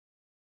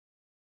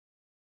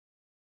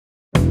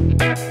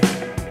Hi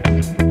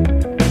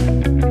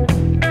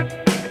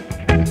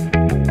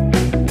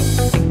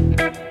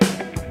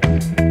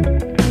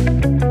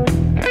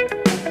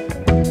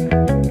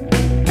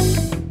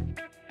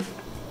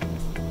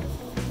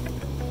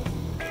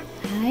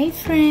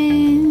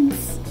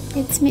friends,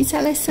 it's Miss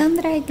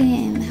Alessandra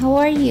again. How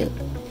are you?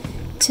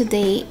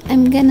 Today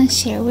I'm gonna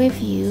share with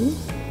you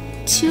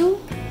two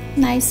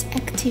nice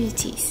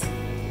activities.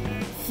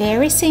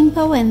 Very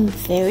simple and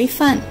very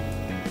fun.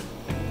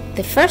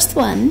 The first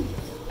one,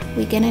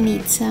 we're gonna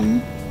need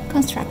some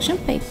construction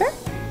paper,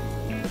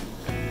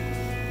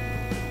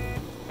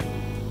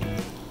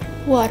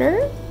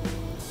 water,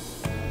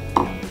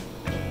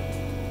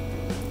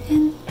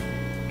 and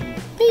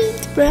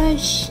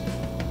paintbrush.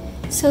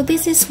 So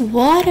this is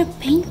water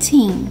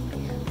painting.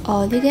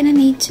 All you're gonna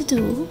need to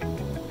do,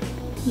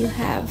 you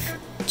have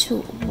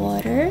to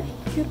water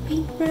your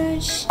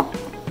paintbrush,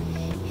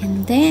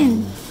 and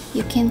then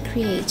you can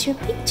create your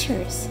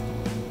pictures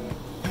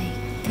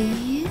like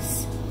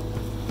this.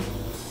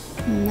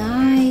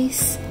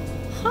 Nice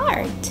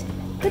heart.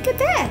 Look at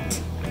that.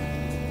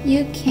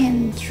 You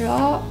can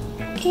draw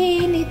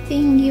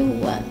anything you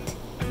want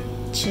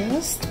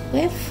just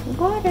with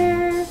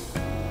water.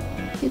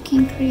 You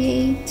can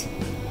create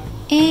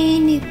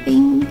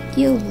anything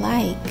you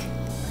like,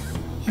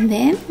 and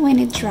then when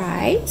it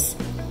dries,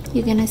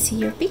 you're gonna see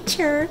your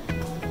picture.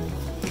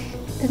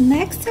 The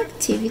next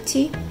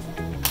activity,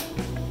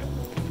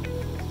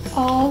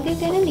 all you're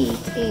gonna need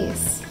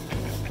is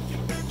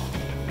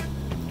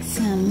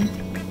some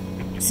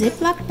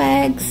Ziploc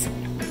bags,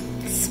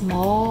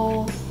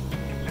 small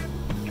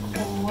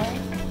or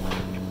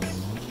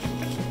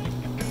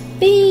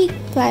big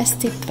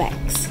plastic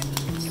bags,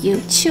 you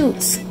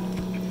choose.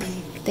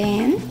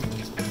 Then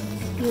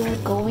you are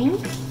going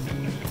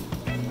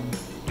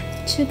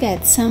to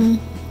get some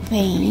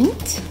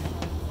paint.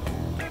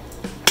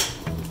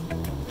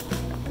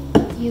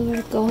 You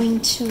are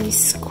going to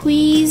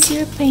squeeze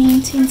your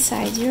paint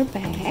inside your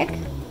bag.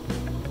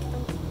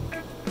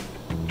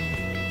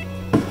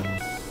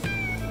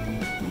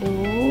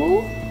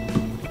 Blue.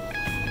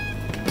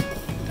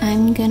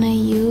 I'm gonna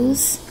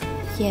use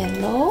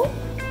yellow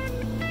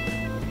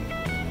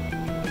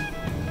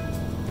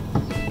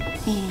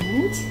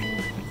and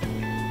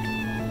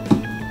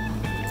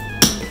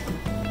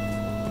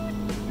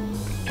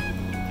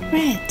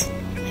red,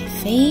 my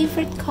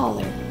favorite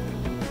color.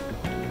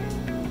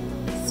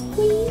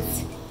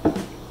 Squeeze.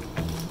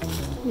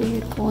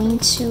 We're going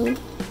to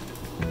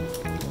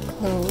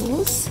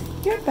close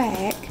your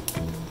bag,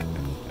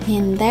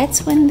 and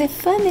that's when the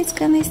fun is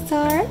gonna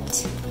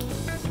start.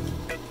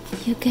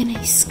 You're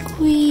gonna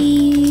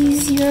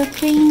squeeze your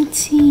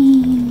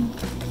painting.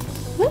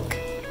 Look,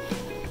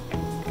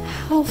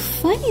 how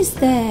fun is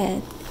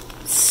that?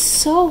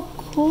 So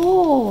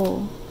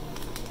cool.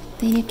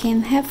 Then you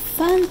can have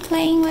fun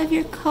playing with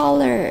your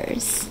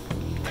colors.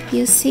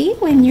 You see,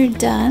 when you're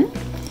done,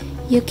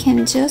 you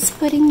can just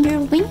put in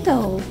your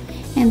window,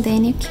 and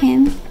then you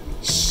can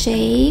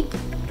shape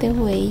the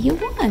way you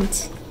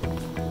want.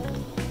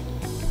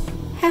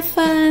 Have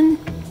fun!